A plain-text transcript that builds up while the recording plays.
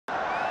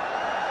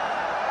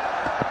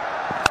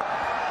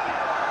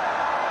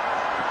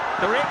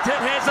Direct hit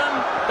has him.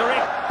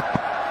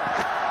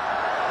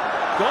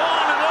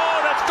 Gone and all.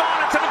 That's gone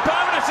into the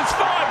bonus. It's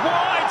 5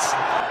 wides.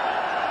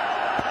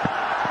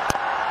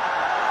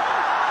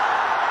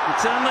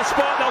 It's in the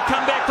spot. They'll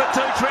come back for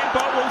 2. Trent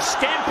Boult will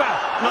scamper.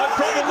 No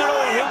problem at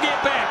all. He'll get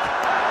back.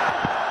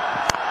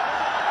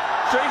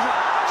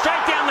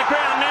 Straight down the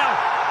ground now.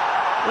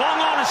 Long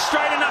on is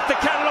straight enough to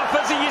cut it off,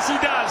 is he? Yes, he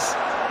does.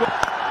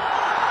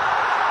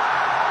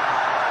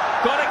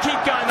 Got to keep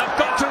going. They've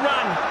got to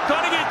run.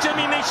 Got to get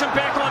Jimmy Neeshm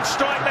back on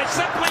strike. They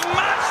simply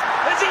must.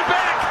 Is he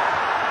back?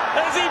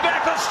 Is he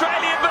back?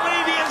 Australia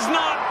believe he is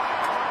not.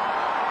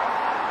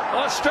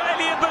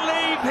 Australia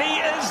believe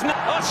he is not.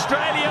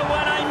 Australia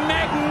won a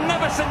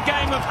magnificent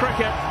game of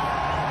cricket.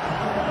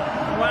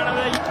 One of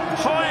the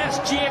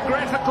highest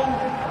geographical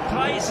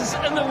places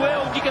in the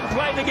world you can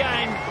play the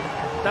game.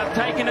 They've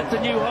taken it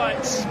to new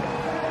heights.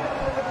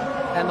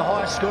 And the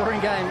highest scoring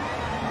game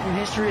in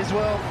history as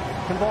well.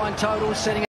 Combined totals setting